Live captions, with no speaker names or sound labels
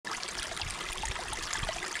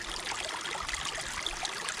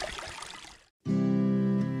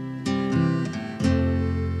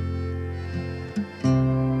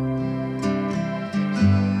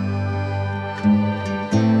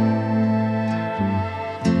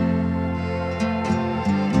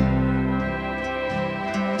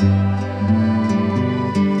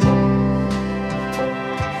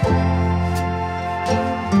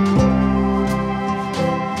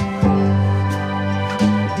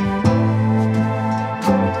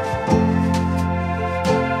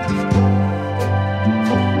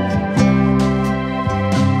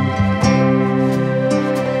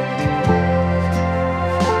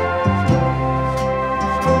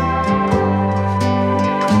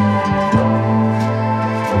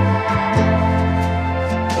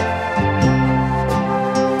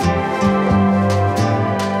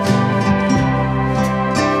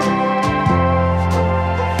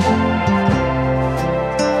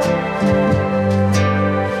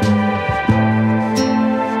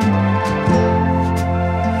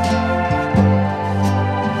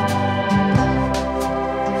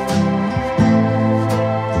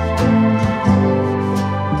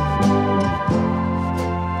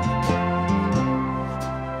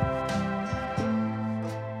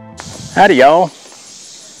Howdy y'all.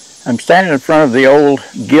 I'm standing in front of the old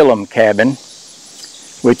Gilliam cabin,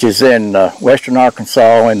 which is in western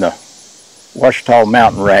Arkansas in the Ouachita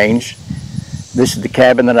mountain range. This is the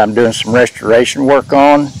cabin that I'm doing some restoration work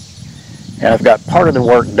on, and I've got part of the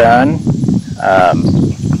work done.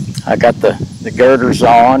 I got the girders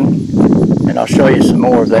on, and I'll show you some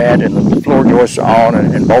more of that, and the floor joists are on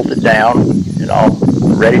and bolted down and all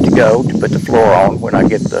ready to go to put the floor on when I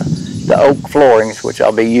get the oak floorings, which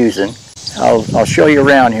I'll be using. I'll show you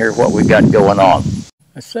around here what we've got going on.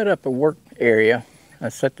 I set up a work area. I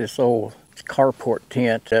set this old carport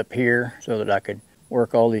tent up here so that I could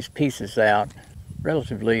work all these pieces out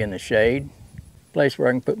relatively in the shade. Place where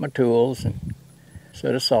I can put my tools and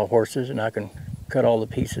set of sawhorses, and I can cut all the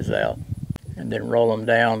pieces out and then roll them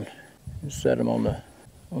down and set them on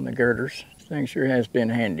the girders. This thing sure has been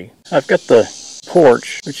handy. I've got the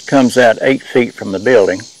porch, which comes out 8 feet from the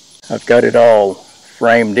building. I've got it all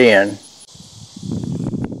framed in.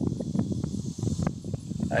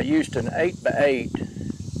 I used an 8x8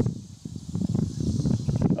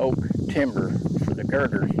 oak timber for the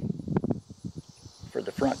girders, for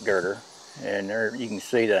the front girder, and there you can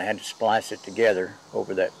see that I had to splice it together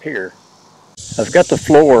over that pier. I've got the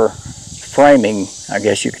floor framing, I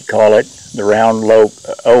guess you could call it, the round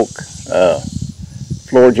oak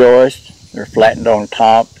floor joist. They're flattened on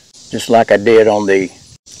top, just like I did on the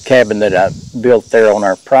cabin that I built there on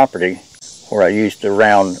our property, where I used the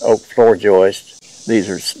round oak floor joist. These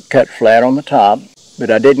are cut flat on the top,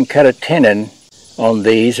 but I didn't cut a tenon on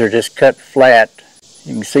these. They're just cut flat.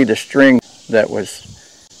 You can see the string. That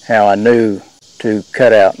was how I knew to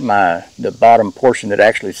cut out the bottom portion that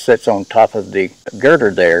actually sits on top of the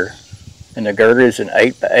girder there. And the girder is an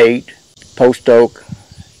 8x8 post oak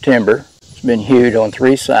timber. It's been hewed on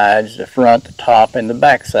 3 sides, the front, the top, and the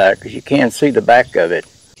back side, because you can see the back of it,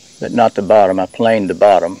 but not the bottom. I planed the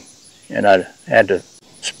bottom, and I had to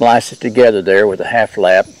splice it together there with a half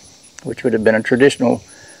lap, which would have been a traditional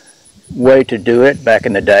way to do it back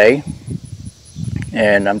in the day.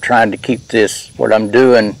 And I'm trying to keep this, what I'm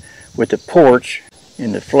doing with the porch,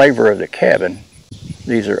 in the flavor of the cabin.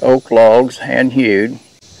 These are oak logs, hand hewed.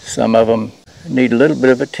 Some of them need a little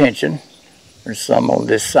bit of attention. There's some on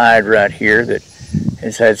this side right here that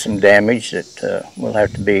has had some damage that will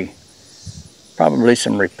have to be probably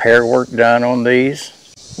some repair work done on these,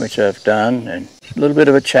 which I've done, and it's a little bit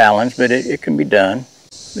of a challenge, but it can be done.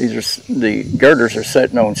 The girders are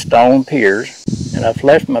sitting on stone piers, and I've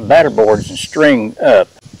left my batter boards and string up.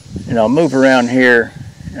 And I'll move around here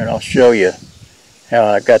and I'll show you how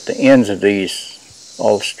I got the ends of these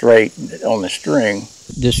all straight on the string.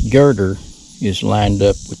 This girder is lined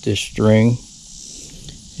up with this string,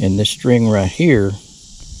 and this string right here,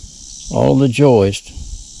 all the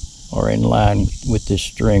joists are in line with this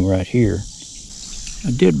string right here. I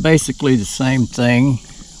did basically the same thing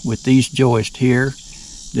with these joists here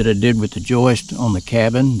that I did with the joist on the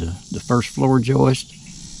cabin, the first floor joist.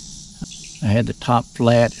 I had the top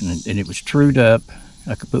flat and it was trued up.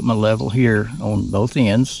 I could put my level here on both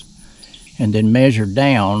ends and then measure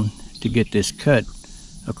down to get this cut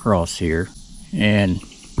across here. And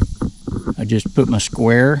I just put my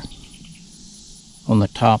square on the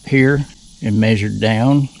top here and measured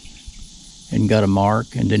down and got a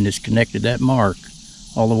mark, and then just connected that mark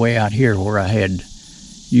all the way out here where I had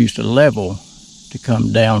used a level to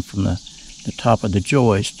come down from the top of the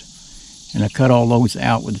joist, and I cut all those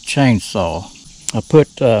out with a chainsaw. I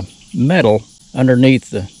put metal underneath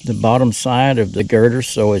the bottom side of the girder,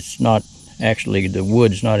 so it's not actually, the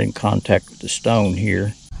wood's not in contact with the stone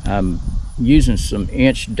here. I'm using some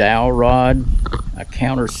inch dowel rod. I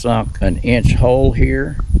countersunk an inch hole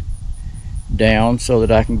here down so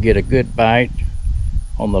that I can get a good bite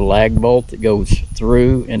on the lag bolt that goes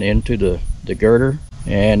through and into the girder,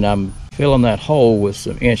 and I'm filling that hole with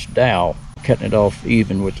some inch dowel, cutting it off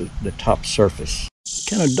even with the top surface. It's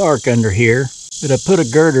kind of dark under here, but I put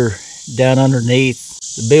a girder down underneath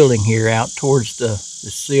the building here out towards the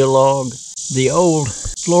seal log. The old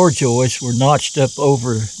floor joists were notched up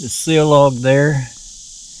over the seal log there,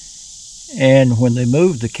 and when they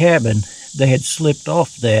moved the cabin they had slipped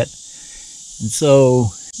off that, and so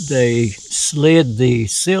they slid the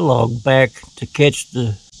seal log back to catch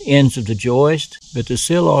the ends of the joist, but the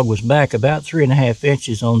seal log was back about 3.5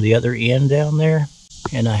 inches on the other end down there,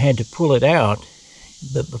 and I had to pull it out.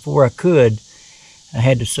 But before I could, I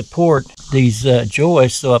had to support these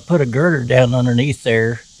joists, so I put a girder down underneath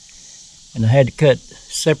there, and I had to cut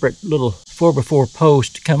separate little 4x4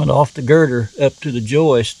 posts coming off the girder up to the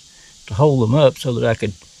joist to hold them up so that I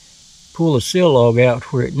could pull the seal log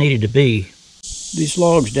out where it needed to be. These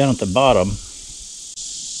logs down at the bottom,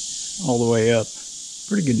 all the way up,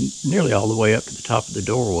 pretty good, nearly all the way up to the top of the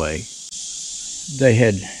doorway. They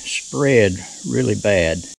had spread really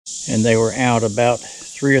bad, and they were out about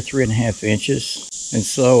 3 or 3.5 inches. And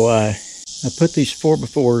so I put these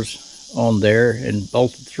 4x4s on there and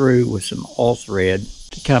bolted through with some all thread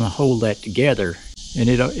to kind of hold that together. And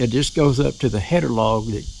it just goes up to the header log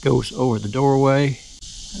that goes over the doorway.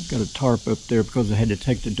 I've got a tarp up there because I had to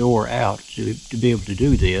take the door out to be able to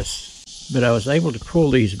do this. But I was able to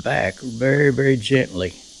pull these back very, very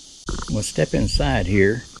gently. I'm going to step inside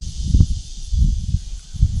here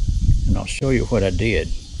and I'll show you what I did.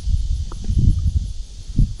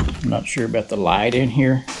 I'm not sure about the light in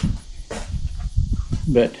here,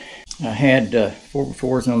 but I had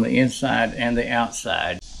 4x4s on the inside and the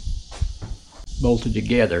outside bolted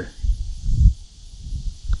together.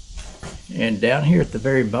 And down here at the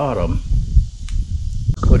very bottom,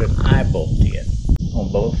 put an eye bolt in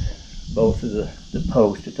on both of the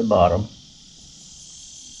posts at the bottom.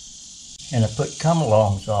 And I put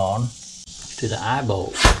come-alongs on to the eye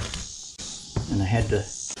bolt. And I had to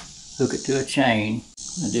hook it to a chain.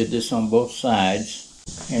 I did this on both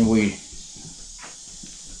sides. And we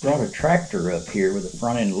brought a tractor up here with a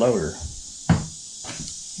front end loader.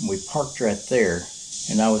 And we parked right there.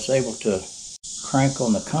 And I was able to crank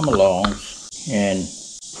on the come-alongs and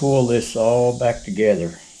pull this all back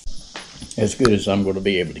together as good as I'm going to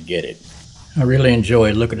be able to get it. I really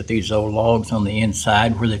enjoy looking at these old logs on the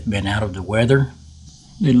inside where they've been out of the weather.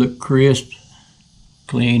 They look crisp,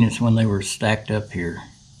 clean as when they were stacked up here.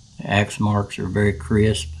 The axe marks are very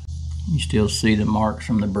crisp. You still see the marks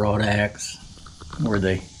from the broad axe where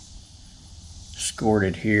they scored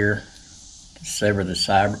it here to sever the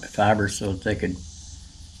fibers so that they could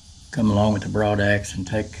come along with the broad axe and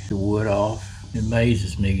take the wood off. It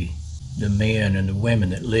amazes me, the men and the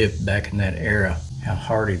women that lived back in that era, how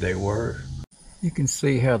hardy they were. You can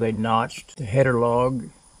see how they notched the header log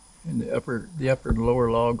and the upper and lower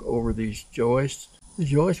log over these joists. The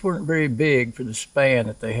joists weren't very big for the span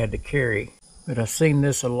that they had to carry, but I've seen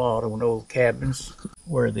this a lot on old cabins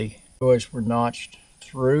where the joists were notched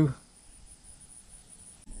through.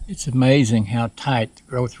 It's amazing how tight the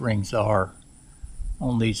growth rings are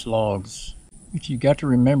on these logs. But you've got to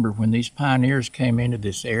remember, when these pioneers came into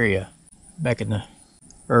this area back in the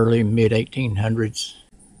early mid-1800s,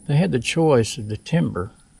 they had the choice of the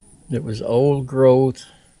timber that was old growth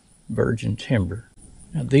virgin timber.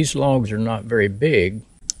 Now these logs are not very big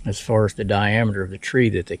as far as the diameter of the tree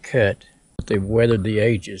that they cut, but they've weathered the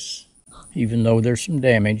ages. Even though there's some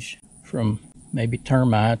damage from maybe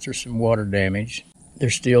termites or some water damage, they're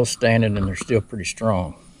still standing and they're still pretty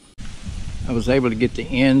strong. I was able to get the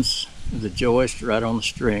ends of the joist right on the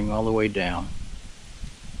string all the way down.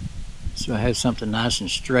 So I had something nice and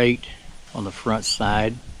straight on the front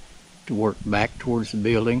side to work back towards the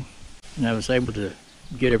building. And I was able to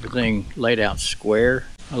get everything laid out square.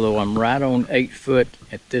 Although I'm right on 8 foot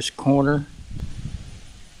at this corner,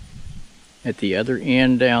 at the other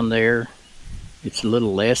end down there, it's a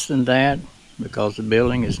little less than that because the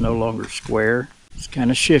building is no longer square. It's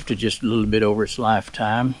kind of shifted just a little bit over its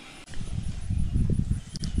lifetime.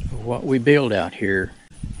 What we build out here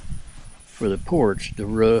for the porch, the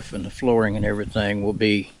roof and the flooring and everything will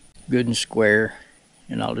be good and square,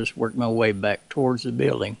 and I'll just work my way back towards the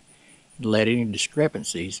building and let any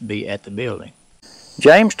discrepancies be at the building.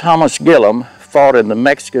 James Thomas Gilliam fought in the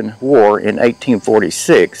Mexican War in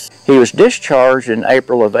 1846. He was discharged in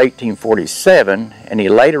April of 1847, and he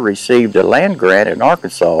later received a land grant in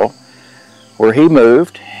Arkansas where he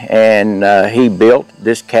moved, and he built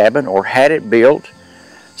this cabin, or had it built,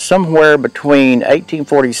 somewhere between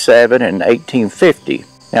 1847 and 1850.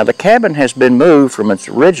 Now the cabin has been moved from its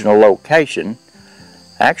original location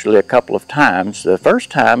actually a couple of times. The first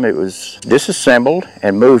time it was disassembled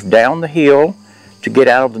and moved down the hill to get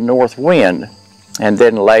out of the north wind, and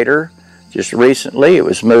then later, just recently, it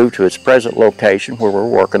was moved to its present location where we're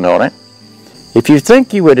working on it. If you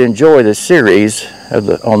think you would enjoy the series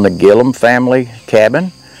on the Gilliam family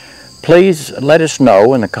cabin, please let us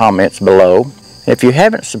know in the comments below. If you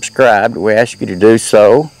haven't subscribed, we ask you to do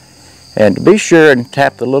so, and be sure and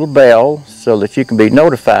tap the little bell so that you can be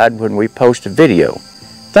notified when we post a video.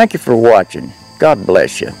 Thank you for watching. God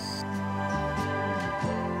bless you.